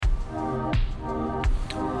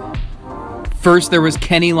First there was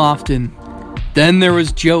Kenny Lofton, then there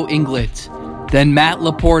was Joe Inglet, then Matt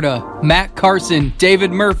Laporta, Matt Carson,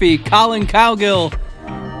 David Murphy, Colin Cowgill,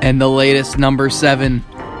 and the latest number 7,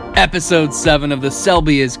 episode 7 of the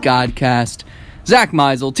Selby is Godcast. Zack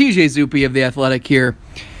Meisel, TJ Zuppi of The Athletic here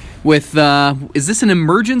with, is this an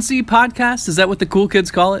emergency podcast? Is that what the cool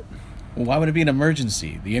kids call it? Well, why would it be an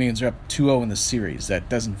emergency? The Indians are up 2-0 in the series. That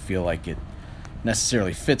doesn't feel like it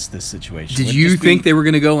necessarily fits this situation. Did you think they were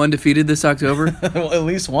going to go undefeated this October? Well, at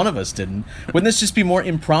least one of us didn't. Wouldn't this just be more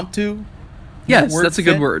impromptu? Yes, that's a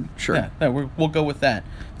good word. Sure. Yeah, we'll go with that.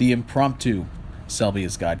 The impromptu Selby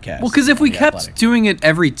is Godcast. Well, because if we kept doing it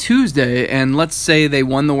every Tuesday, and let's say they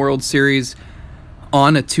won the World Series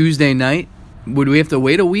on a Tuesday night, would we have to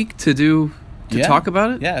wait a week to talk about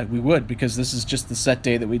it? Yeah, we would, because this is just the set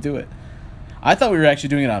day that we do it. I thought we were actually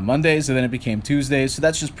doing it on Mondays, and then it became Tuesdays, so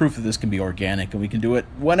that's just proof that this can be organic, and we can do it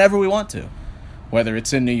whenever we want to. Whether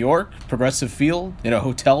it's in New York, Progressive Field, in a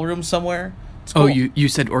hotel room somewhere. Cool. Oh, you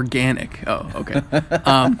said organic. Oh, okay.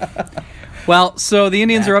 Well, so the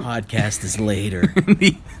Indians are up. Podcast is later.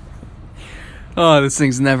 This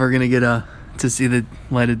thing's never going to get to see the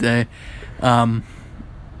light of day. The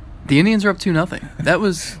Indians are up 2-0. That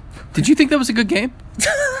was... Did you think that was a good game?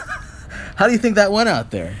 How do you think that went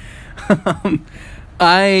out there?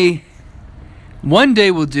 One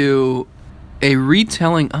day will do a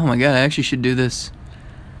retelling. Oh my god, I actually should do this.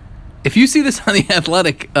 If you see this on The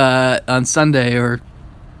Athletic on Sunday or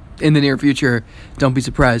in the near future, don't be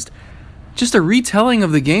surprised. Just a retelling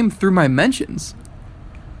of the game through my mentions.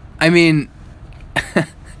 I mean,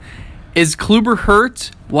 is Kluber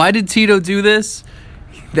hurt? Why did Tito do this?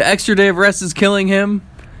 The extra day of rest is killing him.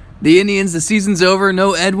 The Indians, the season's over.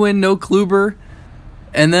 No Edwin, no Kluber.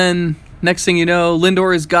 And then, next thing you know,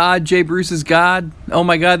 Lindor is God, Jay Bruce is God. Oh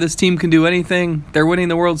my God, this team can do anything. They're winning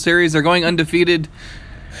the World Series. They're going undefeated.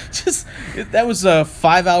 That was a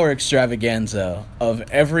 5-hour extravaganza of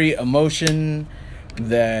every emotion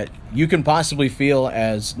that you can possibly feel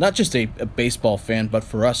as not just a baseball fan, but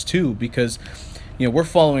for us too, because we're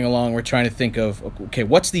following along. We're trying to think of, okay,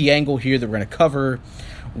 what's the angle here that we're going to cover?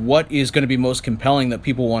 What is going to be most compelling that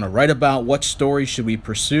people want to write about? What stories should we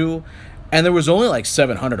pursue? And there was only like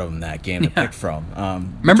 700 of them that game to pick from.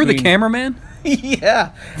 Remember the cameraman?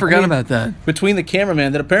 Yeah. Forgot about that. Between the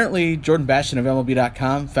cameraman that apparently Jordan Bastion of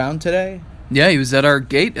MLB.com found today. Yeah, he was at our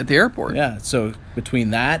gate at the airport. Yeah, so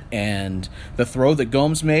between that and the throw that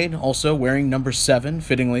Gomes made, also wearing number 7,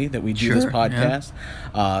 fittingly, that we do this podcast,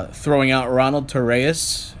 throwing out Ronald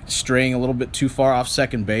Torreyes, straying a little bit too far off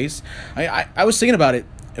second base. I was thinking about it.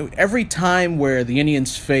 Every time where the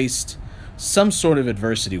Indians faced some sort of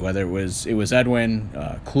adversity, whether it was Edwin,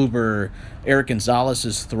 Kluber, Eric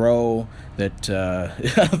Gonzalez's throw that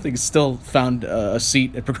I don't think still found a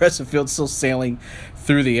seat at Progressive Field, still sailing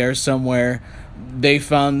through the air somewhere, they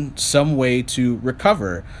found some way to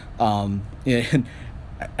recover. And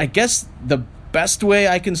I guess the best way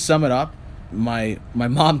I can sum it up, my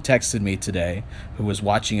mom texted me today, who was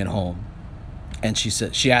watching at home, and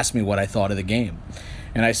she asked me what I thought of the game.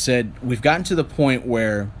 And I said, we've gotten to the point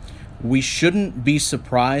where we shouldn't be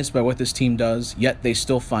surprised by what this team does, yet they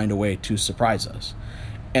still find a way to surprise us.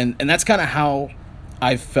 And that's kind of how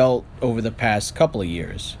I've felt over the past couple of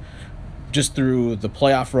years. Just through the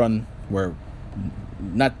playoff run, where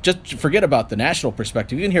not just forget about the national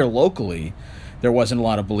perspective, even here locally, there wasn't a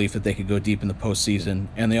lot of belief that they could go deep in the postseason,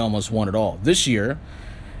 and they almost won it all. This year,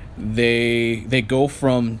 they go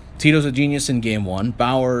from Tito's a genius in Game 1,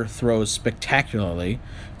 Bauer throws spectacularly,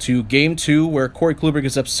 to Game 2 where Corey Kluber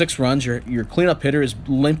gives up 6 runs, your cleanup hitter is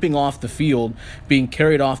limping off the field, being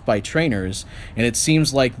carried off by trainers, and it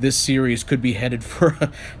seems like this series could be headed for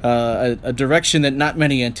a direction that not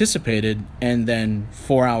many anticipated, and then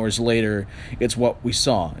 4 hours later, it's what we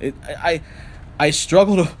saw. I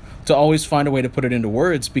struggle to always find a way to put it into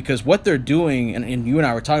words, because what they're doing, and you and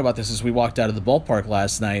I were talking about this as we walked out of the ballpark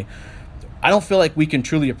last night, I don't feel like we can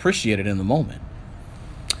truly appreciate it in the moment.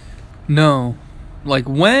 No. Like,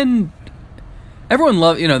 when everyone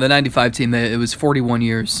loved, the 95 team, it was 41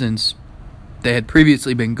 years since they had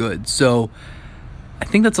previously been good. So I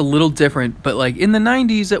think that's a little different. But, like, in the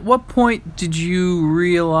 90s, at what point did you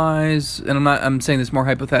realize, and I'm saying this more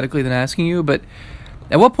hypothetically than asking you, but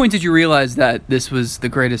at what point did you realize that this was the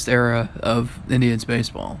greatest era of Indians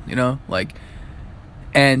baseball,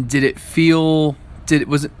 and did it feel...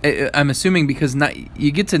 I'm assuming because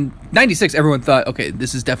you get to 96, everyone thought, okay,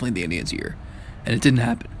 this is definitely the Indians' year. And it didn't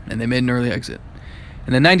happen. And they made an early exit.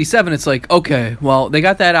 And then 97, it's like, okay, well, they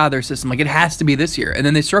got that out of their system. Like, it has to be this year. And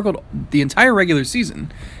then they struggled the entire regular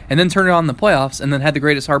season and then turned it on in the playoffs and then had the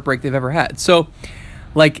greatest heartbreak they've ever had. So,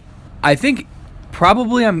 like, I think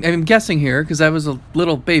probably, I'm guessing here because I was a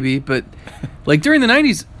little baby, but like during the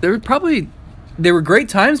 90s, there were great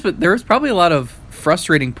times, but there was probably a lot of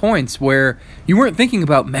frustrating points where you weren't thinking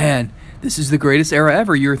about, man, this is the greatest era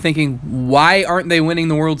ever. You were thinking, why aren't they winning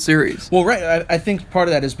the World Series? Well, right. I think part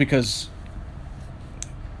of that is because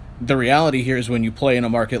the reality here is when you play in a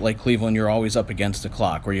market like Cleveland, you're always up against the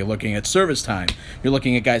clock, where you're looking at service time, you're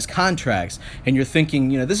looking at guys' contracts, and you're thinking,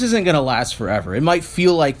 this isn't going to last forever. It might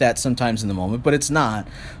feel like that sometimes in the moment, but it's not.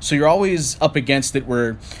 So you're always up against it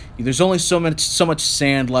where there's only so much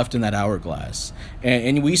sand left in that hourglass.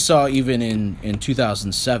 And we saw even in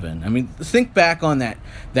 2007. I mean, think back on that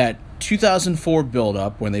 2004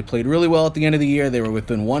 build-up when they played really well at the end of the year. They were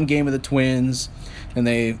within one game of the Twins, and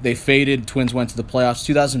they faded. Twins went to the playoffs.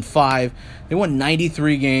 2005, they won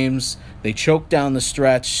 93 games. They choked down the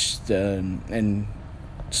stretch, and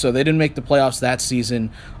so they didn't make the playoffs that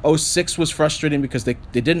season. 06 was frustrating because they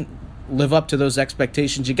didn't live up to those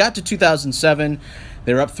expectations. You got to 2007,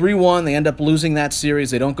 they were up 3-1. They end up losing that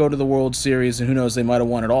series. They don't go to the World Series, and who knows, they might have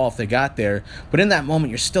won it all if they got there. But in that moment,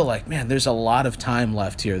 you're still like, man, there's a lot of time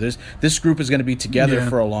left here. This group is going to be together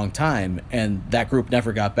for a long time, and that group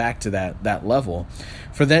never got back to that level.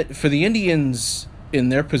 For the Indians in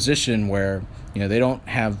their position where they don't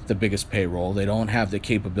have the biggest payroll, they don't have the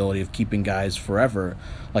capability of keeping guys forever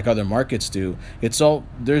like other markets do. It's all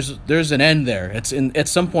there's an end there. At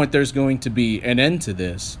some point there's going to be an end to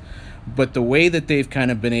this. But the way that they've kind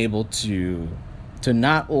of been able to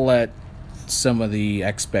not let some of the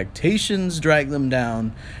expectations drag them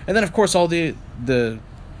down, and then of course all the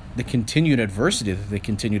continued adversity that they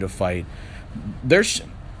continue to fight,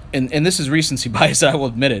 and this is recency bias, I will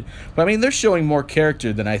admit it, but I mean they're showing more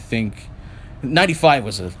character than I think. 95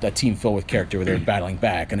 was a team filled with character where they were battling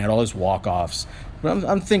back and had all those walk-offs. But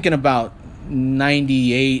I'm thinking about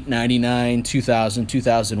 98, 99, 2000,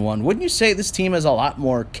 2001. Wouldn't you say this team has a lot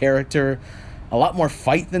more character, a lot more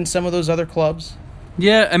fight than some of those other clubs?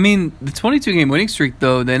 Yeah, I mean, the 22-game winning streak,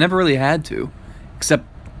 though, they never really had to, except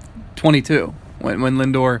 22, when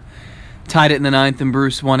Lindor tied it in the 9th and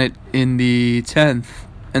Bruce won it in the 10th.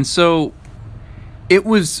 And so it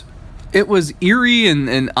was eerie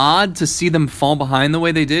and odd to see them fall behind the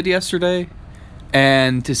way they did yesterday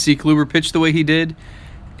and to see Kluber pitch the way he did.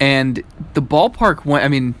 And the ballpark went, I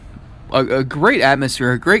mean, a great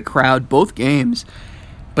atmosphere, a great crowd, both games.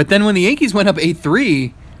 But then when the Yankees went up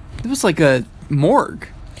 8-3, it was like a morgue.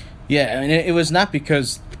 Yeah, I mean, it was not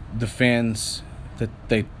because the fans, that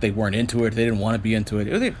they weren't into it, they didn't want to be into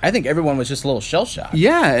it. I think everyone was just a little shell-shocked.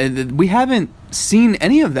 Yeah, we haven't seen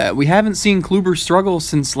any of that. We haven't seen Kluber struggle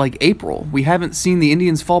since, like, April. We haven't seen the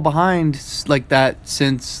Indians fall behind like that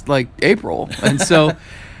since, like, April. And so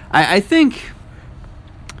I think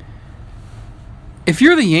if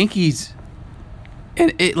you're the Yankees,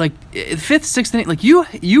 and it, like, 5th, 6th inning, like, you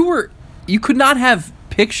could not have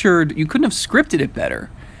pictured, you couldn't have scripted it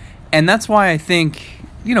better. And that's why I think,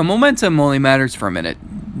 momentum only matters for a minute.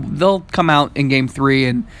 They'll come out in Game 3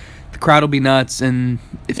 and the crowd will be nuts. And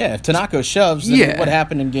if Tanaka shoves, then what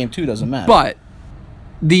happened in Game 2 doesn't matter. But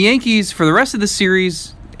the Yankees, for the rest of the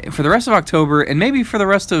series, for the rest of October, and maybe for the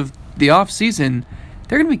rest of the offseason,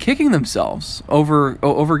 they're going to be kicking themselves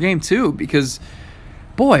over Game 2 because,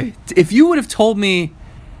 boy, if you would have told me,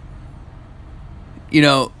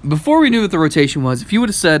 before we knew what the rotation was, if you would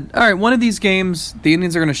have said, all right, one of these games, the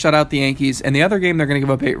Indians are going to shut out the Yankees, and the other game, they're going to give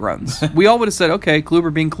up 8 runs. We all would have said, okay,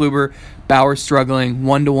 Kluber being Kluber, Bauer struggling,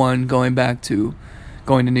 1-1,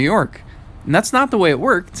 going to New York. And that's not the way it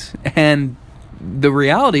worked. And the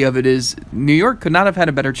reality of it is New York could not have had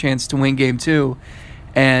a better chance to win Game 2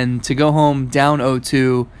 and to go home down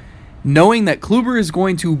 0-2, knowing that Kluber is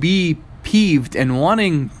going to be peeved and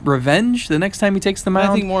wanting revenge the next time he takes the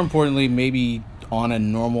mound. I think more importantly, maybe on a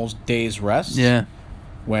normal day's rest. Yeah.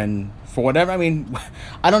 When, for whatever, I mean,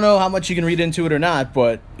 I don't know how much you can read into it or not,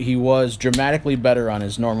 but he was dramatically better on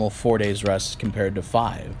his normal 4 days rest compared to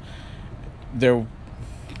 5.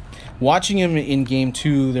 Watching him in Game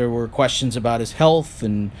 2, there were questions about his health,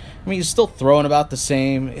 and I mean, he's still throwing about the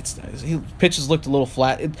same. Pitches looked a little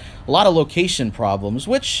flat. A lot of location problems,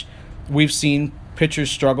 which we've seen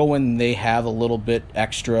pitchers struggle when they have a little bit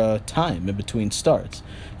extra time in between starts.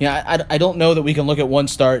 I don't know that we can look at one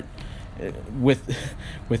start with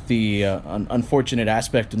the unfortunate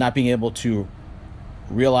aspect of not being able to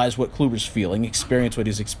realize what Kluber's feeling, experience what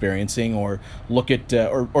he's experiencing, or look at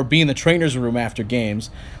or be in the trainer's room after games.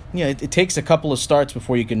 It takes a couple of starts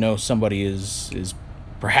before you can know somebody is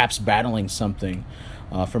perhaps battling something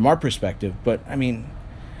from our perspective. But I mean,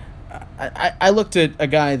 I looked at a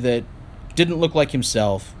guy that didn't look like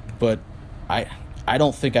himself, but I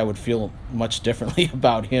don't think I would feel much differently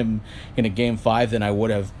about him in a Game 5 than I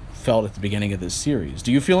would have felt at the beginning of this series.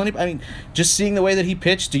 Do you feel any? I mean, just seeing the way that he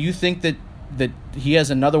pitched, do you think that he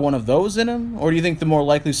has another one of those in him, or do you think the more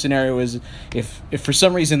likely scenario is if for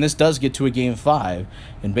some reason this does get to a Game 5,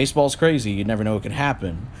 and baseball's crazy, you never know what can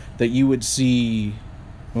happen, that you would see?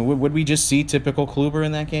 Would we just see typical Kluber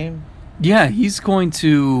in that game? Yeah, he's going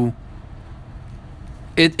to.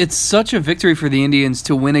 It's such a victory for the Indians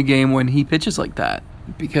to win a game when he pitches like that,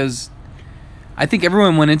 because I think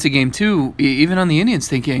everyone went into Game 2, even on the Indians,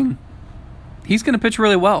 thinking he's going to pitch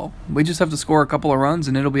really well. We just have to score a couple of runs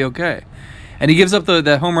and it'll be okay. And he gives up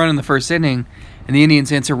the home run in the first inning, and the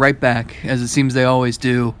Indians answer right back, as it seems they always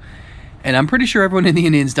do. And I'm pretty sure everyone in the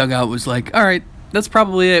Indians dugout was like, all right, that's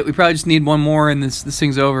probably it. We probably just need one more and this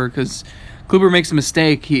thing's over, because Kluber makes a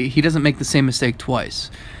mistake. He doesn't make the same mistake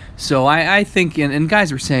twice. So I think, and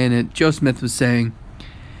guys were saying it, Joe Smith was saying,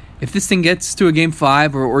 if this thing gets to a Game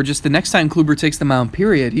 5 or just the next time Kluber takes the mound,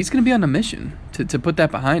 period, he's going to be on a mission to put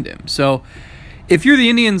that behind him. So if you're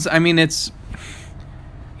the Indians, I mean,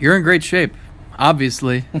 you're in great shape,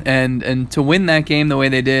 obviously. and to win that game the way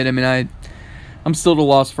they did, I mean, I'm still at a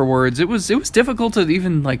loss for words. It was difficult to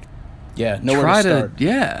even, like, nowhere to start.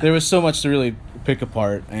 There was so much to really pick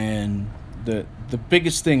apart, and the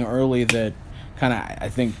biggest thing early that kind of, I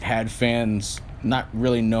think, had fans not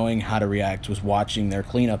really knowing how to react was watching their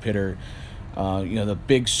cleanup hitter, the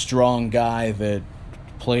big, strong guy that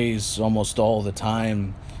plays almost all the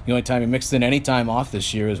time. The only time he mixed in any time off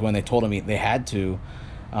this year is when they told him they had to,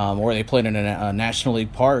 or they played in a National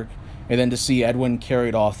League park. And then to see Edwin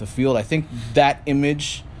carried off the field, I think that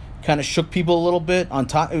image kind of shook people a little bit. On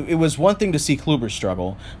top, it was one thing to see Kluber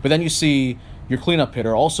struggle, but then you see your cleanup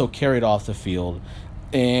hitter also carried off the field.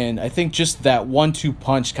 And I think just that 1-2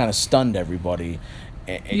 punch kind of stunned everybody.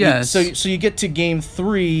 Yes. So you get to Game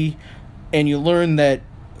 3, and you learn that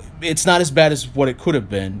it's not as bad as what it could have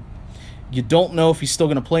been. You don't know if he's still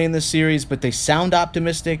going to play in this series, but they sound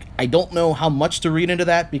optimistic. I don't know how much to read into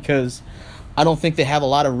that, because I don't think they have a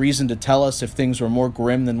lot of reason to tell us if things were more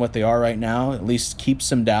grim than what they are right now. At least keep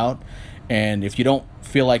some doubt. And if you don't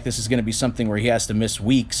feel like this is going to be something where he has to miss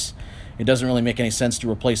weeks, it doesn't really make any sense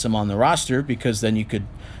to replace him on the roster, because then you could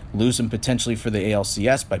lose him potentially for the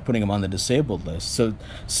ALCS by putting him on the disabled list. So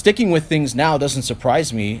sticking with things now doesn't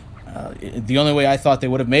surprise me. The only way I thought they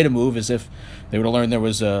would have made a move is if they would have learned there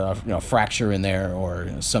was a fracture in there or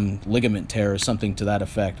some ligament tear or something to that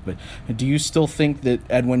effect. But do you still think that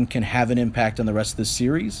Edwin can have an impact on the rest of the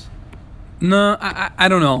series? No, I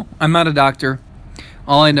don't know. I'm not a doctor.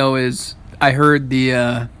 All I know is I heard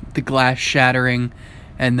the glass shattering,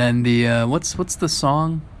 and then the what's the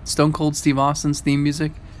song? Stone Cold Steve Austin's theme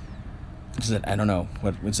music. I don't know.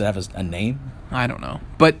 What does it have a name? I don't know,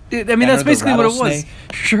 but that's basically what it was.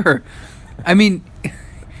 Sure. I mean,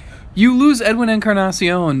 you lose Edwin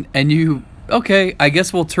Encarnacion, and I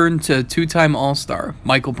guess we'll turn to two-time All-Star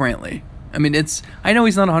Michael Brantley. I mean, I know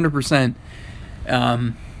he's not 100%,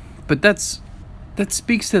 but that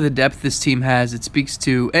speaks to the depth this team has. It speaks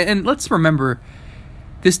to, and let's remember,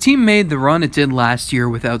 this team made the run it did last year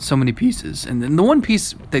without so many pieces, and then the one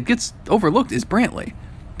piece that gets overlooked is Brantley,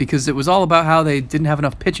 because it was all about how they didn't have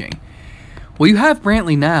enough pitching. Well, you have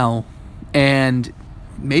Brantley now, and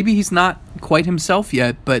maybe he's not quite himself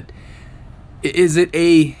yet, but is it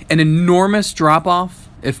an enormous drop-off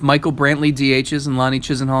if Michael Brantley DHs and Lonnie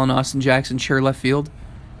Chisenhall and Austin Jackson share left field?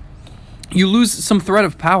 You lose some threat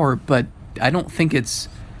of power, but I don't think it's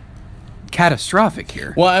catastrophic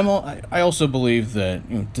here. Well, I also believe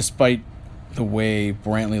that despite the way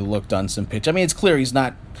Brantley looked on some pitch, I mean, it's clear he's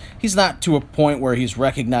not to a point where he's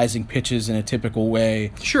recognizing pitches in a typical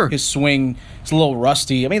way. Sure. His swing is a little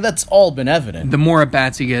rusty. I mean, that's all been evident. The more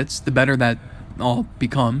at-bats he gets, the better that all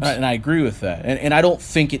becomes. And I agree with that. And I don't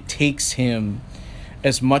think it takes him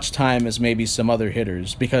as much time as maybe some other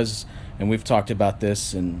hitters, because, and we've talked about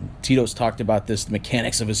this, and Tito's talked about this, the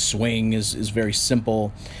mechanics of his swing is very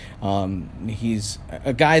simple. He's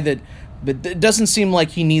a guy that it doesn't seem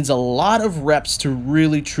like he needs a lot of reps to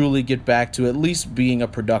really, truly get back to at least being a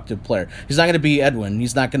productive player. He's not going to be Edwin.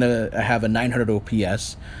 He's not going to have a 900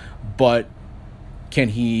 OPS, but can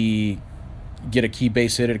he get a key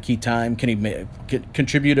base hit at a key time? Can he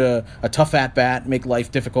contribute a tough at-bat, make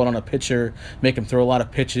life difficult on a pitcher, make him throw a lot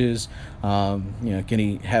of pitches? Can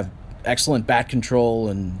he have excellent bat control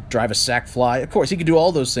and drive a sac fly? Of course, he could do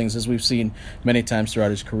all those things, as we've seen many times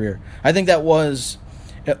throughout his career. I think that was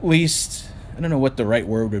at least I don't know what the right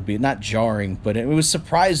word would be, not jarring, but it was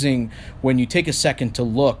surprising when you take a second to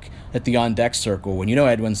look at the on-deck circle when you know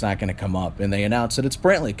Edwin's not going to come up, and they announce that it's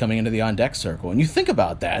Brantley coming into the on-deck circle. And you think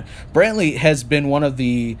about that. Brantley has been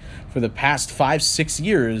for the past 5-6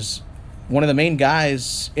 years, one of the main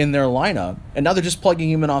guys in their lineup, and now they're just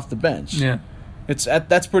plugging him in off the bench. Yeah.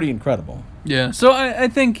 That's pretty incredible. Yeah, so I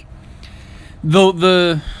think...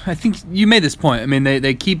 I think you made this point. I mean,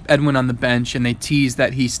 they keep Edwin on the bench and they tease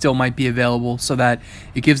that he still might be available so that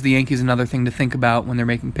it gives the Yankees another thing to think about when they're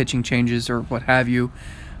making pitching changes or what have you.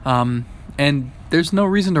 And there's no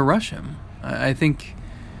reason to rush him. I think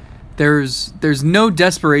there's no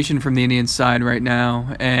desperation from the Indians side right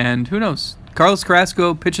now. And who knows? Carlos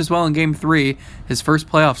Carrasco pitches well in Game 3, his first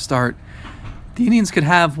playoff start. The Indians could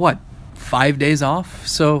have, 5 days off,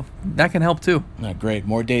 so that can help too. Great,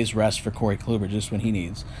 more days rest for Corey Kluber just when he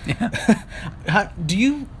needs. Yeah. Do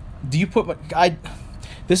you put?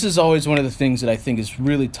 This is always one of the things that I think is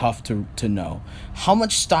really tough to know. How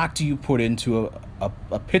much stock do you put into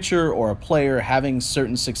a pitcher or a player having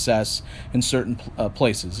certain success in certain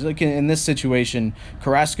places? Like in this situation,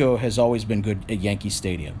 Carrasco has always been good at Yankee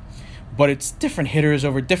Stadium, but it's different hitters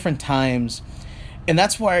over different times. And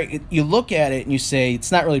that's why you look at it and you say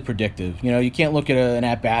it's not really predictive. You can't look at an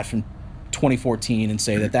at-bat from 2014 and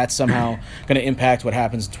say that that's somehow going to impact what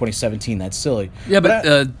happens in 2017. That's silly. Yeah,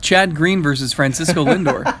 but Chad Green versus Francisco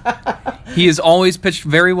Lindor. He has always pitched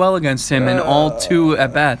very well against him in all 2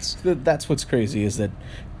 at-bats. That's what's crazy is that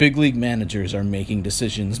big league managers are making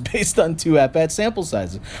decisions based on 2 at-bat sample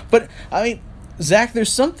sizes. But, I mean, Zach,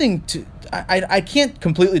 there's something to... I can't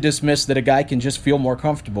completely dismiss that a guy can just feel more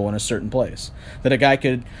comfortable in a certain place. That a guy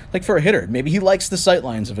could, like for a hitter, maybe he likes the sight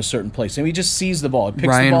lines of a certain place and he just sees the ball. Picks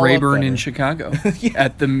Ryan the ball Rayburn in Chicago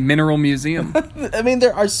at the Mineral Museum. I mean,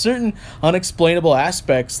 there are certain unexplainable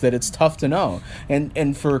aspects that it's tough to know.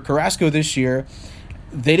 And for Carrasco this year,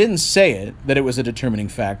 they didn't say that it was a determining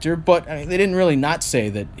factor, but I mean, they didn't really not say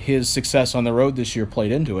that his success on the road this year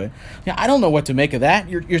played into it. I don't know what to make of that.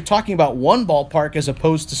 You're talking about one ballpark as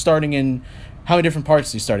opposed to starting in how many different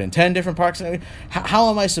parks do you start in? 10 different parks? I mean, how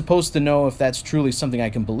am I supposed to know if that's truly something I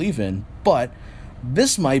can believe in? But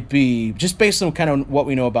this might be, just based on kind of what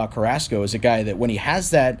we know about Carrasco, is a guy that when he has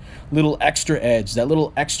that little extra edge, that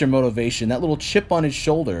little extra motivation, that little chip on his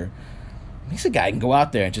shoulder, he's a guy who can go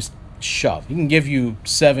out there and just shove. He can give you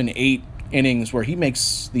 7-8 innings where he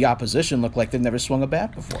makes the opposition look like they've never swung a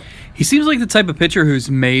bat before. He seems like the type of pitcher who's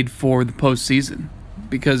made for the postseason,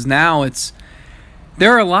 because now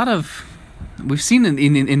there are a lot of, we've seen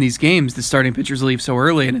in these games the starting pitchers leave so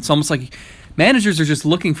early, and it's almost like managers are just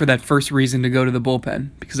looking for that first reason to go to the bullpen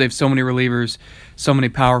because they have so many relievers, so many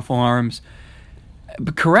powerful arms.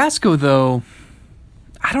 But Carrasco, though,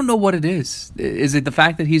 I don't know what it is. Is it the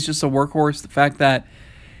fact that he's just a workhorse, the fact that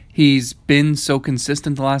he's been so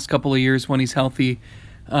consistent the last couple of years when he's healthy?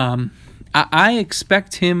 I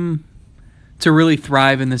expect him to really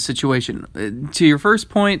thrive in this situation. To your first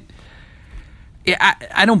point,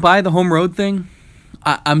 I don't buy the home road thing.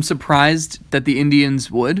 I'm surprised that the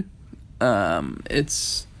Indians would.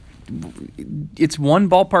 It's one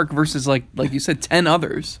ballpark versus, like you said, 10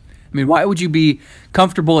 others. I mean, why would you be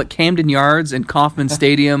comfortable at Camden Yards and Kauffman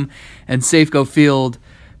Stadium and Safeco Field,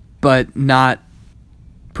 but not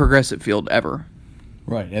Progressive Field ever?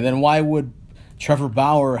 Right, and then why would Trevor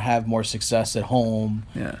Bauer have more success at home?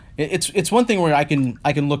 Yeah, it's one thing where I can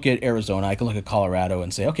look at Arizona, I can look at Colorado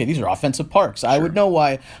and say, okay, these are offensive parks. Sure. I would know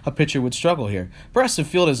why a pitcher would struggle here. Progressive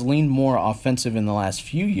Field has leaned more offensive in the last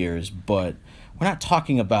few years, but we're not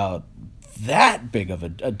talking about that big of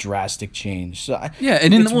a drastic change. So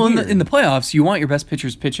and in the playoffs, you want your best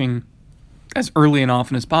pitchers pitching as early and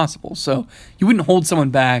often as possible. So you wouldn't hold someone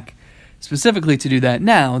back specifically to do that.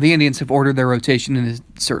 Now the Indians have ordered their rotation in a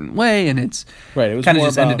certain way, and it's right. It was kind of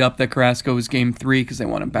just ended up that Carrasco was Game 3 because they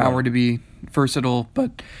wanted Bauer to be versatile.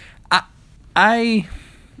 But I'm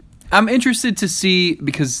interested to see,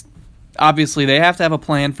 because obviously they have to have a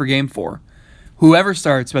plan for Game 4. Whoever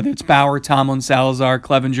starts, whether it's Bauer, Tomlin, Salazar,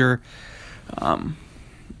 Clevenger,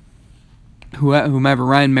 whomever,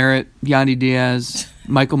 Ryan Merritt, Yandy Diaz,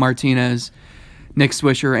 Michael Martinez, Nick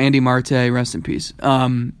Swisher, Andy Marte, rest in peace.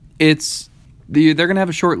 They're going to have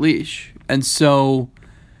a short leash. And so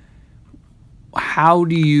how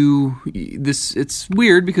do you it's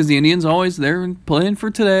weird because the Indians they're playing for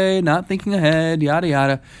today, not thinking ahead, yada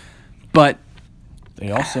yada. But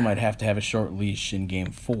they also might have to have a short leash in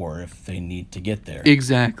Game 4 if they need to get there.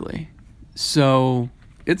 Exactly. So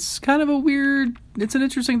it's kind of it's an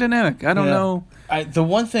interesting dynamic. I don't know. The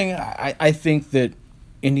one thing I think that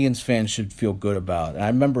Indians fans should feel good about, and I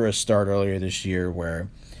remember a start earlier this year where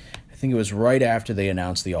I think it was right after they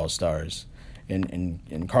announced the All-Stars,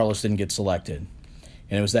 and Carlos didn't get selected.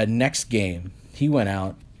 And it was that next game he went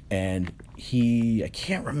out and I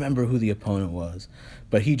can't remember who the opponent was,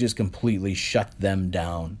 but he just completely shut them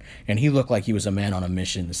down. And he looked like he was a man on a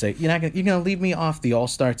mission to say, you're gonna leave me off the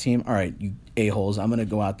All-Star team? All right, you a-holes, I'm gonna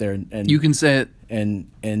go out there and you can say it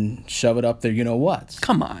and shove it up there. You know what?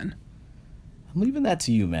 Come on. I'm leaving that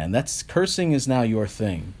to you, man. That's cursing is now your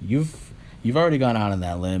thing. You've already gone out on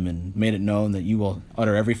that limb and made it known that you will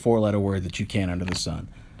utter every 4-letter word that you can under the sun.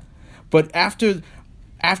 But after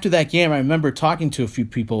that game, I remember talking to a few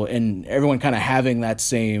people and everyone kind of having that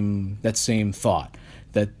same thought,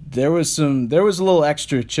 that there was a little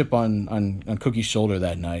extra chip on Cookie's shoulder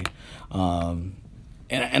that night.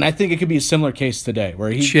 And I think it could be a similar case today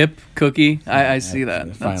where Chip, Cookie, I see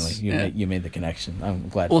that. Finally, you made the connection. I'm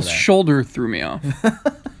glad for that. Well, shoulder threw me off.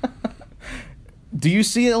 Do you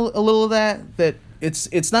see a little of that? That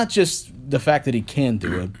it's not just the fact that he can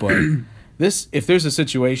do it, but if there's a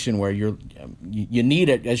situation where you need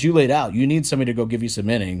it, as you laid out, you need somebody to go give you some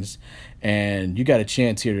innings, and you got a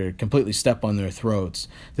chance here to completely step on their throats.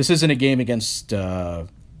 This isn't a game against the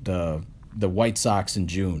White Sox in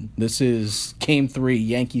June. This is Game 3,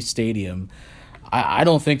 Yankee Stadium. I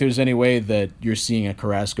don't think there's any way that you're seeing a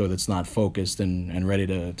Carrasco that's not focused and ready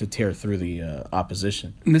to tear through the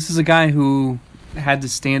opposition. And this is a guy who had to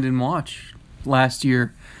stand and watch last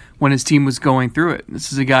year when his team was going through it.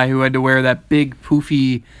 This is a guy who had to wear that big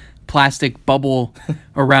poofy plastic bubble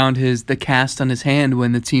around the cast on his hand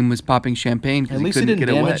when the team was popping champagne because he couldn't get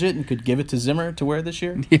it wet. At least he didn't damage it and could give it to Zimmer to wear this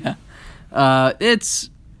year. Yeah. I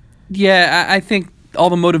think all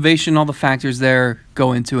the motivation, all the factors there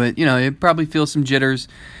go into it. You know, he probably feels some jitters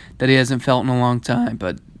that he hasn't felt in a long time.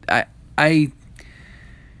 But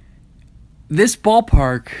this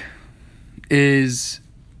ballpark is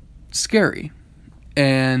scary.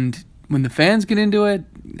 And when the fans get into it,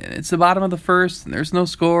 it's the bottom of the first, and there's no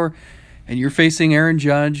score, and you're facing Aaron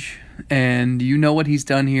Judge, and you know what he's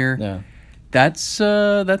done here. Yeah. That's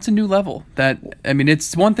a new level.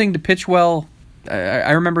 It's one thing to pitch well.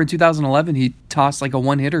 I remember in 2011 he tossed like a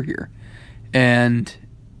one-hitter here, and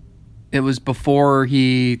it was before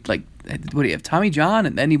he what do you have, Tommy John,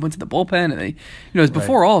 and then he went to the bullpen, and it was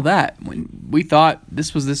before all of that when we thought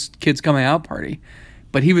this was this kid's coming out party.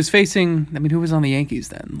 But he was facing, who was on the Yankees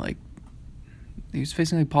then? He was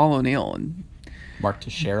facing Paul O'Neill and Mark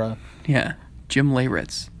Teixeira. Yeah, Jim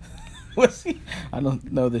Leyritz. Was he? I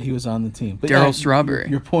don't know that he was on the team. But Darryl Strawberry.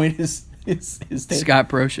 Your point is Scott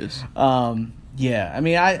Brocious.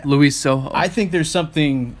 Luis Soho. I think there's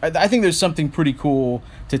something pretty cool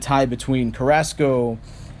to tie between Carrasco,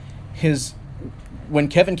 when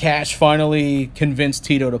Kevin Cash finally convinced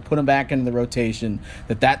Tito to put him back into the rotation,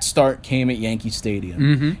 that start came at Yankee Stadium.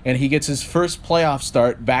 Mm-hmm. And he gets his first playoff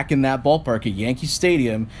start back in that ballpark at Yankee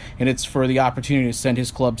Stadium, and it's for the opportunity to send his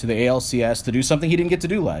club to the ALCS to do something he didn't get to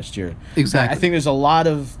do last year. Exactly. I think there's a lot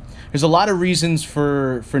of reasons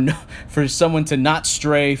for someone to not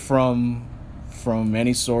stray from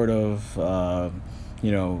any sort of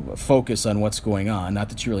focus on what's going on. Not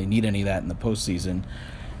that you really need any of that in the postseason.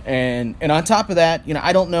 And on top of that,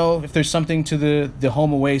 I don't know if there's something to the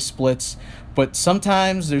home away splits, but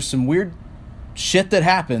sometimes there's some weird shit that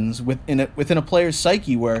happens within a player's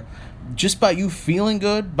psyche where just by you feeling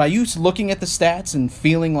good, by you looking at the stats and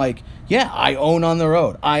feeling like, yeah, I own on the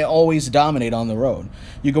road, I always dominate on the road,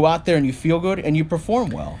 you go out there and you feel good and you perform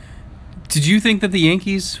well. Did you think that the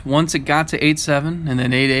Yankees, once it got to 8-7 and then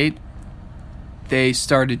 8-8, they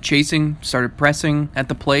started chasing, started pressing at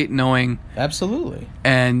the plate, knowing... Absolutely.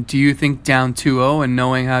 And do you think down 2-0 and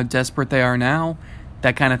knowing how desperate they are now,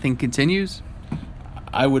 that kind of thing continues?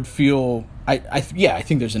 I would feel... I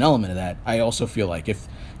think there's an element of that. I also feel like if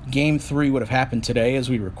Game 3 would have happened today as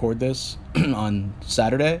we record this on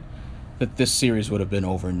Saturday, that this series would have been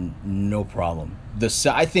over no problem.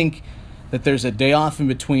 I think that there's a day off in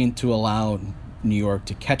between to allow New York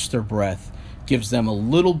to catch their breath, gives them a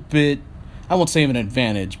little bit... I won't say an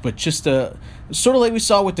advantage, but just sort of like we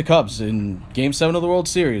saw with the Cubs in Game 7 of the World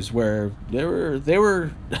Series, where they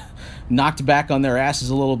were knocked back on their asses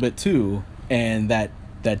a little bit too, and that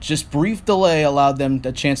just brief delay allowed them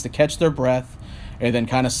a chance to catch their breath and then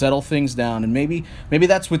kind of settle things down. And maybe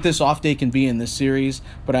that's what this off day can be in this series,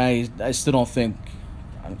 but I still don't think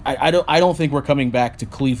I don't think we're coming back to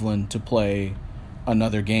Cleveland to play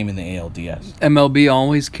another game in the ALDS. MLB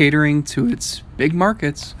always catering to its big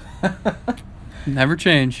markets. Never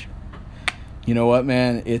change. You know what,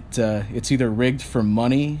 man? It's either rigged for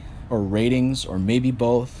money or ratings or maybe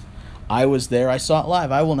both. I was there. I saw it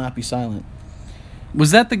live. I will not be silent.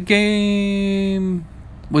 Was that the game?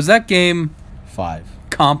 Was that game 5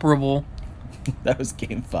 comparable? That was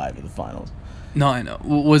Game 5 of the finals. No, I know.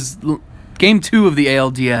 Was Game 2 of the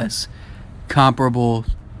ALDS comparable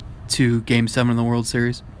to Game 7 of the World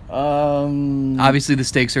Series? Obviously, the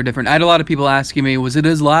stakes are different. I had a lot of people asking me, was it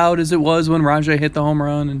as loud as it was when Rajai hit the home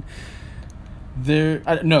run? And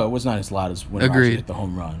no, it was not as loud as when Rajai hit the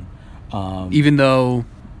home run. Even though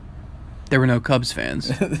there were no Cubs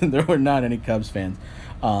fans. There were not any Cubs fans.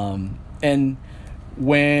 And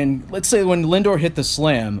let's say when Lindor hit the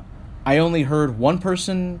slam, I only heard one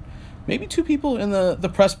person, maybe two people in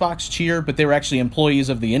the press box cheer, but they were actually employees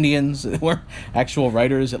of the Indians. They weren't actual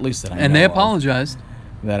writers, at least that I know. And they apologized.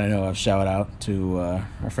 That I know of. Shout out to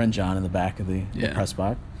our friend John in the back of the press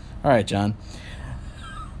box. All right, John.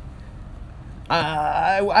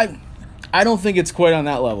 I don't think it's quite on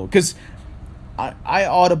that level, because I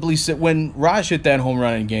audibly said, when Raj hit that home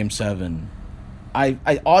run in Game 7,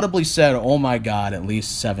 I audibly said, "Oh my God," at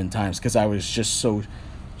least 7 times, because I was just so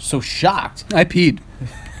shocked. I peed.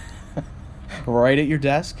 Right at your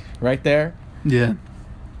desk? Right there? Yeah.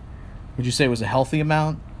 Would you say it was a healthy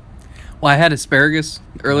amount? Well, I had asparagus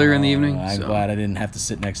earlier in the evening. I'm glad I didn't have to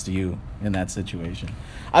sit next to you in that situation.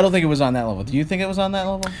 I don't think it was on that level. Do you think it was on that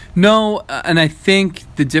level? No, and I think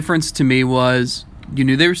the difference to me was you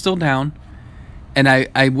knew they were still down, and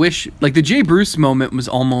I wish, like, the Jay Bruce moment was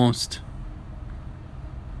almost,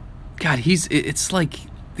 God, it's like,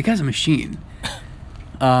 the guy's a machine.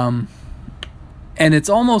 And it's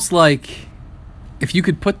almost like if you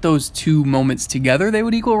could put those two moments together, they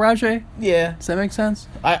would equal Rajai. Yeah. Does that make sense?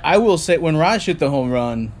 I will say, when Raj hit the home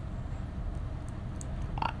run,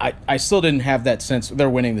 I still didn't have that sense. They're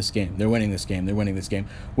winning this game. They're winning this game. They're winning this game.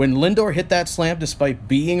 When Lindor hit that slam, despite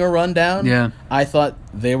being a rundown, I thought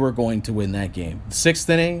they were going to win that game. 6th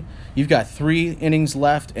inning, you've got 3 innings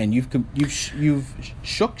left, and you've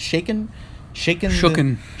shaken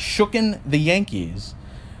the Yankees,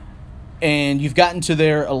 and you've gotten to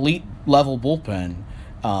their elite level bullpen,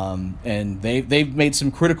 and they've made some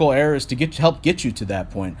critical errors to help get you to that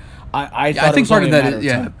point. I think part of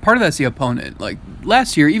that part of that's the opponent. Like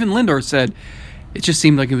last year, even Lindor said it just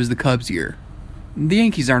seemed like it was the Cubs' year. The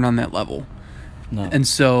Yankees aren't on that level, no. And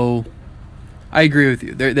so I agree with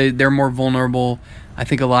you. They're more vulnerable. I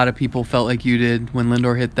think a lot of people felt like you did when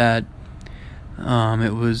Lindor hit that.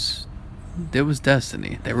 It was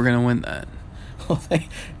destiny. They were going to win that. Well,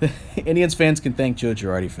 the Indians fans can thank Joe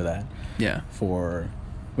Girardi for that. Yeah.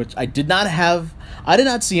 Which I did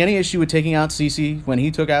not see any issue with taking out CeCe when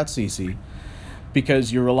he took out CeCe,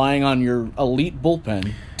 because you're relying on your elite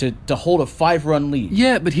bullpen to hold a 5-run lead.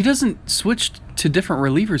 Yeah, but he doesn't switch to different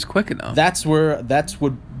relievers quick enough. That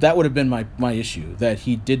would have been my issue, that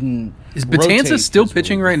he didn't. Is Betances still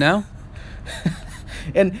pitching right now?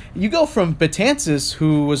 And you go from Betances,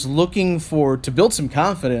 who was looking to build some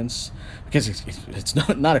confidence, because it's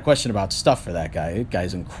not a question about stuff for that guy. That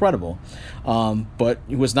guy's incredible. But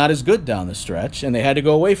he was not as good down the stretch, and they had to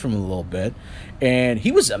go away from him a little bit. And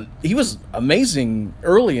he was amazing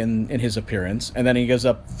early in his appearance, and then he goes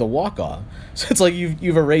up the walk-off. So it's like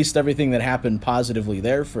you've erased everything that happened positively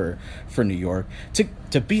there for New York.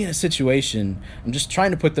 To be in a situation, I'm just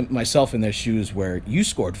trying to put myself in their shoes, where you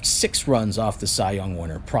scored 6 runs off the Cy Young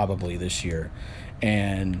winner probably this year,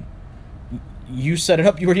 and you set it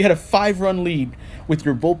up. You already had a 5-run lead with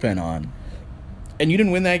your bullpen on, and you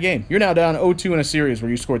didn't win that game. You're now down 0-2 in a series where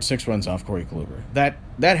you scored 6 runs off Corey Kluber. That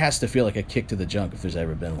has to feel like a kick to the junk if there's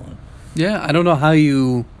ever been one. Yeah, I don't know how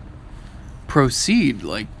you proceed,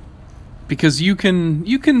 because you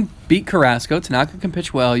can beat Carrasco. Tanaka can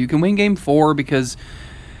pitch well. You can win Game 4 because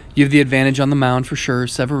you have the advantage on the mound for sure,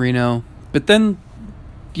 Severino. But then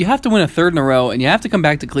you have to win a 3rd in a row, and you have to come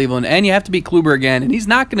back to Cleveland, and you have to beat Kluber again, and he's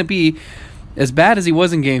not going to be as bad as he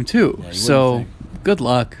was in Game 2. Yeah, so, good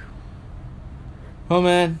luck. Oh,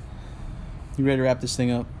 man. You ready to wrap this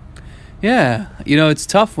thing up? Yeah. It's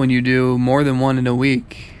tough when you do more than one in a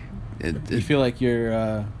week. You feel like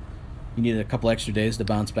you needed a couple extra days to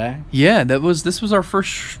bounce back? Yeah, this was our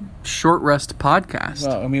first short rest podcast.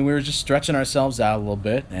 Well, I mean, we were just stretching ourselves out a little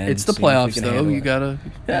bit. And it's the playoffs, though. You got to...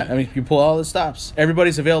 Yeah, I mean, you pull all the stops.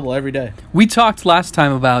 Everybody's available every day. We talked last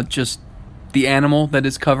time about just the animal that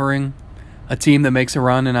is covering a team that makes a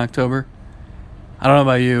run in October. I don't know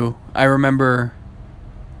about you. I remember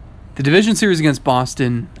the division series against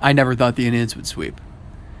Boston. I never thought the Indians would sweep.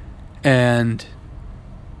 And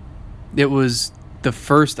it was the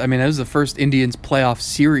first Indians playoff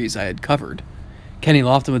series I had covered. Kenny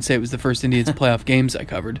Lofton would say it was the first Indians playoff games I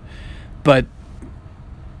covered. But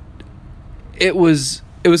it was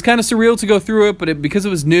kind of surreal to go through it, but because it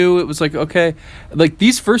was new, it was like, okay. Like,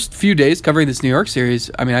 these first few days covering this New York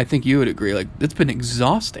series, I mean, I think you would agree, like, it's been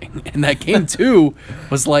exhausting. And that Game 2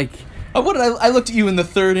 was like, I looked at you in the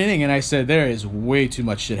third inning and I said, there is way too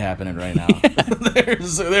much shit happening right now.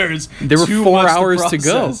 There were 4 hours to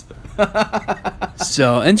go.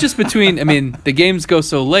 So, and just between, I mean, the games go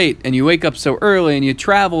so late and you wake up so early and you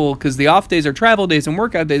travel because the off days are travel days and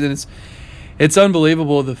workout days, and it's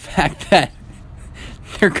unbelievable the fact that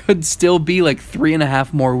there could still be like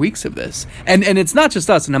 3.5 more weeks of this. And it's not just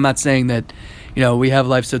us, and I'm not saying that, we have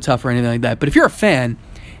life so tough or anything like that, but if you're a fan,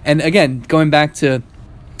 and again, going back to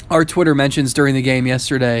our Twitter mentions during the game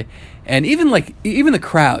yesterday, and even the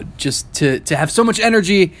crowd, just to have so much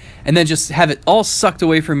energy and then just have it all sucked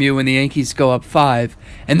away from you when the Yankees go up 5,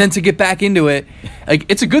 and then to get back into it, like,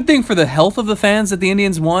 it's a good thing for the health of the fans that the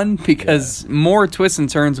Indians won, because more twists and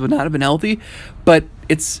turns would not have been healthy. But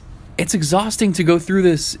it's exhausting to go through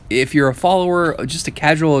this if you're a follower, just a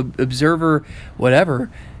casual observer, whatever.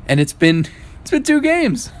 And it's been 2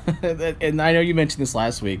 games. And I know you mentioned this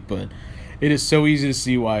last week, but it is so easy to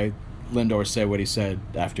see why Lindor said what he said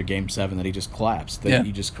after Game 7, that he just collapsed, that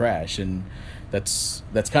he just crashed. And that's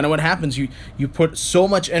kind of what happens. You put so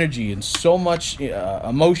much energy and so much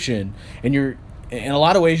emotion, and you're, in a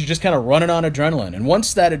lot of ways, you're just kind of running on adrenaline. And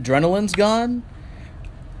once that adrenaline's gone,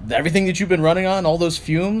 everything that you've been running on, all those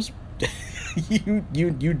fumes,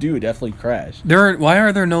 you do definitely crash. Why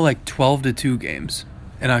are there no 12-2 games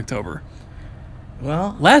in October?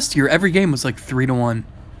 Well, last year every game was 3-1,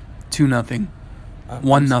 2-0,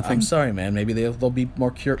 1-0. I'm sorry, man. Maybe they'll be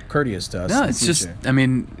more courteous to us. No, it's just, I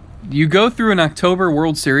mean, you go through an October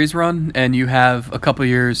World Series run and you have a couple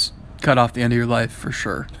years cut off the end of your life for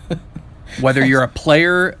sure. Whether you're a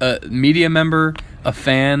player, a media member, a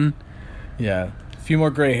fan. Yeah, a few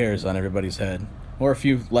more gray hairs on everybody's head, or a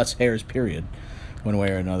few less hairs, period, one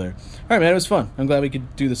way or another. All right, man, it was fun. I'm glad we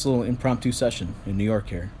could do this little impromptu session in New York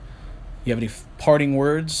here. You have any parting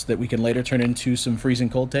words that we can later turn into some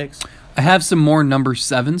freezing cold takes? I have some more number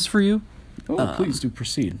 7s for you. Oh, please do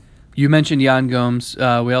proceed. You mentioned Yan Gomes.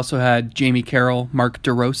 We also had Jamie Carroll, Mark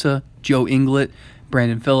DeRosa, Joe Inglet,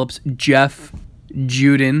 Brandon Phillips, Jeff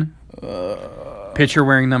Juden, pitcher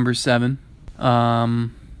wearing number 7. I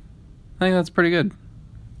think that's pretty good.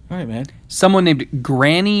 All right, man. Someone named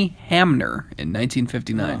Granny Hamner in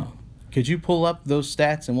 1959. Oh. Could you pull up those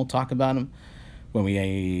stats and we'll talk about them when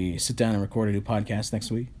we sit down and record a new podcast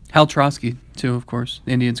next week? Hal Trotsky, too, of course.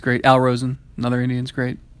 The Indians great. Al Rosen, another Indians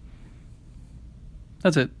great.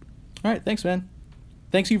 That's it. All right, thanks, man.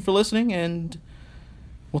 Thanks you for listening, and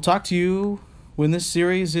we'll talk to you when this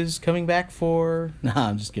series is coming back for... Nah,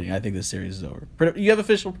 I'm just kidding. I think this series is over. You have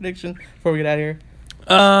official prediction before we get out of here?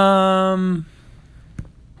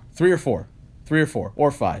 3 or 4. 3 or 4.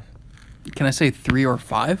 Or 5. Can I say 3 or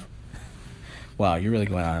 5? Wow, you're really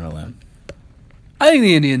going out on a limb. I think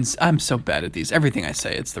the Indians... I'm so bad at these. Everything I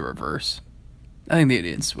say, it's the reverse. I think the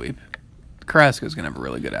Indians sweep. Carrasco's going to have a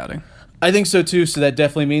really good outing. I think so, too. So that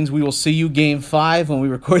definitely means we will see you Game 5 when we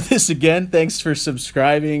record this again. Thanks for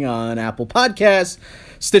subscribing on Apple Podcasts,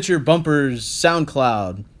 Stitcher, Bumpers,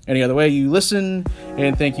 SoundCloud, any other way you listen.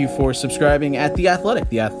 And thank you for subscribing at The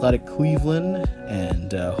Athletic Cleveland.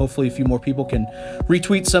 And hopefully a few more people can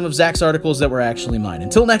retweet some of Zach's articles that were actually mine.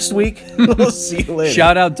 Until next week, we'll see you later.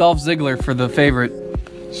 Shout out Dolph Ziggler for the favorite.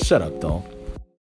 Shut up, Dolph.